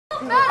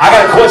I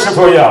got a question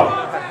for y'all.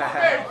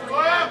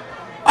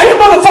 Are you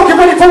motherfucking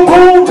ready for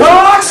Boom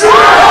Talks?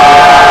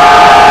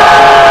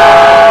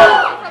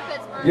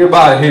 You're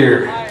about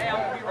here.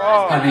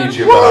 I need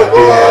you about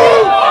here.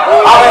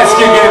 I'll ask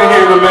you again in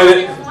here in a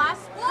minute.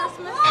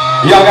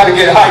 Y'all gotta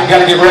get hyped,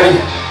 gotta get ready.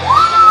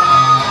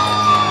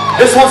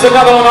 This one's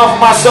another one off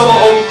of my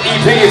solo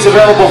EP. It's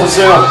available for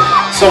sale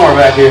somewhere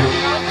back here.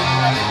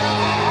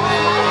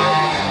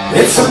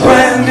 It's a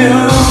brand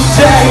new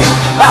day.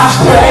 I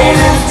pray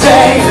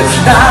today is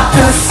not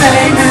the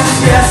same as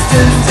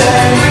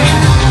yesterday.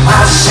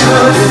 I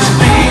shouldn't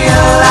be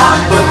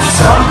alive, but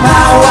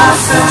somehow I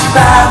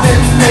survived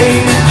and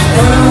made it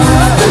through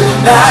the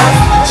night.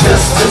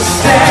 Just to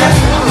stand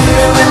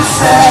here and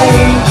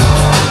say,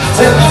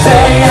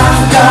 today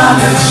I'm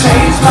gonna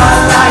change my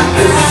life,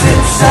 'cause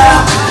it's a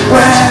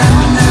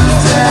brand new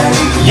day.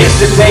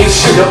 Yesterday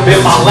should have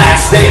been my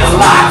last day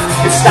alive.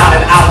 It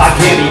started out like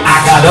any. I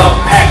got up,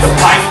 packed a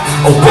pipe,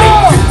 awake,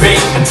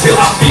 debate until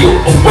I feel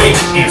awake,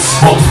 and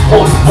smoke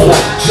one more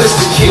just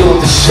to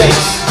kill the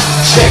shakes.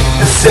 Check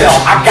the cell,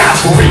 I got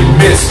 3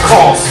 missed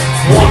calls.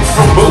 One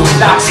from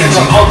Boondocks and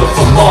the other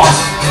from Mars.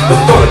 The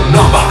third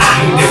number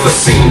I ain't never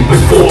seen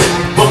before.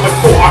 But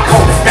before I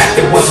called it back,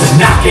 there was a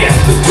knock at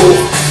the door.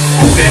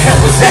 Who the hell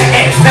was that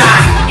at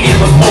 9 in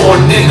the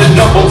morning? The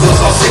number was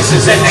all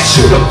 6s and that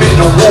should have been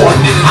a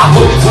warning. I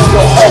looked through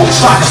the hole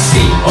trying to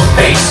see a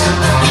face.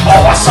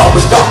 All I saw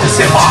was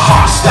darkness and my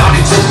heart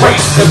started to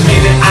race. The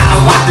minute I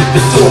unlocked it,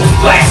 the door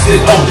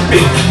blasted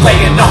open.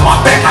 Laying on my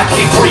back, I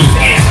can't breathe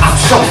and I'm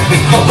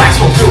choking.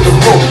 Collapsed will fill the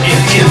room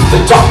and in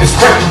the darkness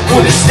crowd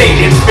would have stayed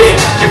in bed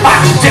if I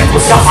knew death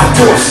was on my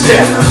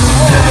doorstep.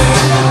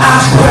 I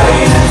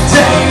pray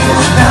today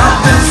is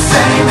not the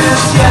same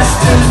as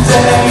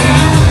yesterday.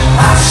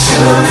 I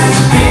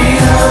shouldn't be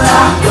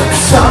alive, but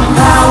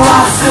somehow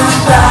I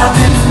survived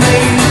and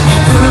made it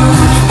through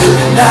the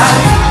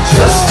night.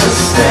 Just to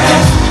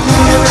stand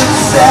here and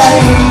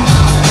say,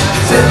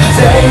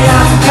 today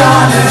I'm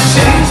gonna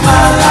change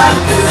my life,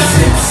 'cause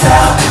it's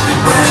a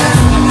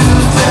brand new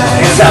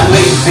day. As I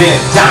lay there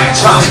dying,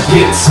 trying to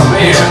get some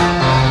air,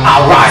 I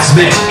rise,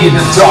 man, in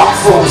the dark,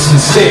 frozen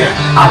stare.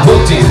 I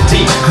looked in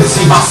deep, could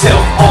see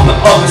myself on the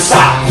other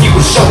side. He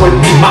was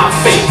showing me my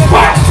fate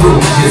right through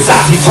his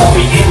eyes. He told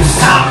me it was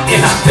time,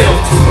 and I fell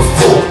through the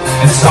floor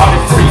and started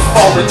free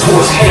falling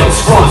towards hell's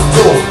front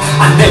door.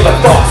 I never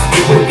thought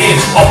it would end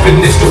up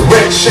in this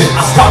direction.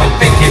 I started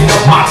thinking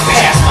of my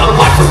past, a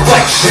life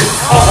reflection.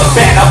 All the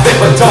bad I've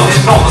ever done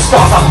and all the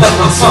stars I've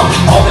left unsung.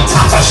 All the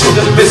times I should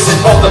have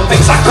listened, all the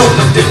things I could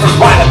have different.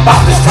 Right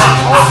about this time,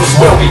 I was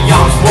well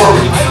beyond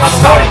worry. I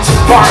started to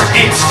burn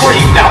and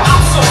scream out,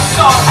 I'm so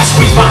sorry. I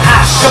squeezed my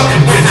eyes shut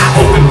and when I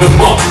opened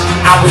them up,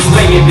 I was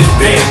laying in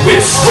bed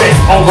with sweat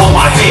all on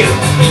my head.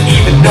 And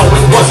even though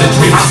it was a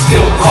dream, I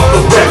still caught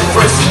the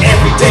reference.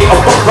 Every day a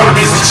work around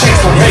is a chance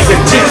to make a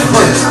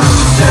difference.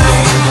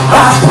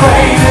 I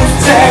pray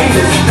today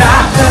is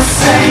not the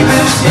same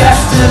as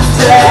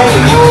yesterday.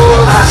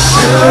 I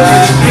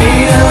shouldn't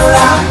be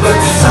alive, but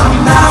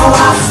somehow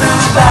I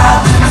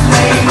survived and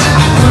made it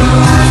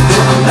through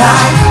the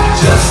night.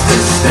 Just to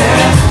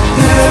stand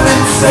here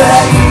and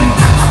say,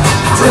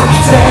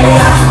 today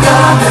I'm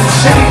gonna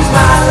change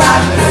my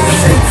life,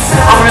 'cause it's a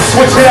I'm gonna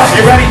switch it up,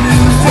 you ready?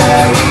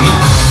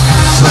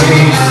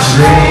 Sweet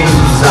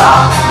dreams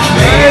are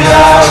made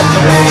of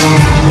me.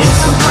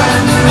 It's a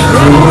brand new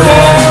Who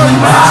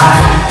am I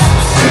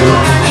to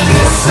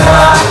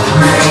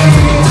disagree?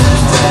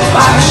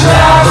 I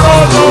travel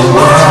the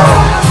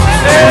world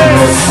in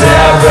the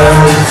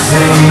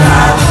 17.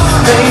 I've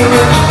made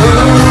it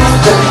through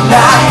the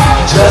night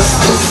just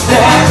to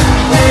stand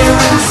here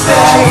and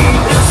say,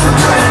 it's a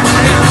brand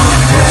new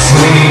day.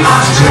 Sweet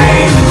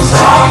dreams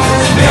are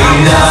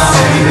made of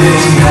me.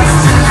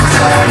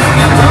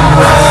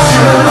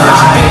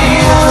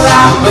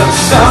 But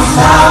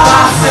somehow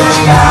I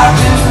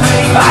survived and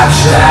made I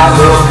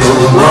traveled the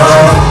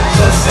world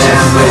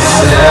in the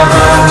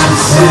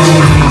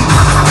 17.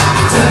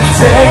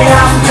 Today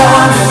I'm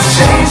gonna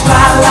change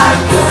my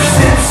life, 'cause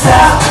it's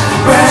a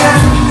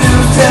brand new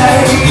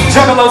day.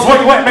 Juggalos, where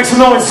you at? Make some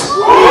noise.